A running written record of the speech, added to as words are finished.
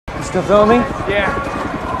Still filming? Yeah.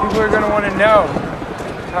 People are gonna want to know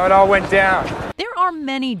how it all went down. There are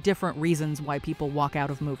many different reasons why people walk out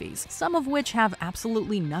of movies, some of which have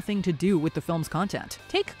absolutely nothing to do with the film's content.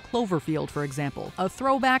 Take Cloverfield, for example, a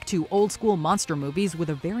throwback to old-school monster movies with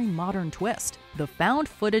a very modern twist. The found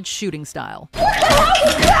footage shooting style.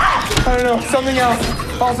 I don't know, something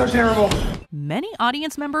else. Also terrible. Many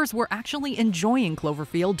audience members were actually enjoying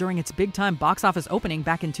Cloverfield during its big-time box office opening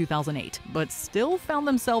back in 2008, but still found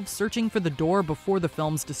themselves searching for the door before the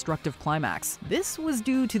film's destructive climax. This was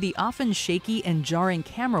due to the often shaky and jarring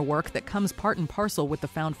camera work that comes part and parcel with the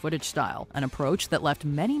found footage style, an approach that left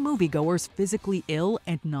many moviegoers physically ill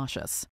and nauseous.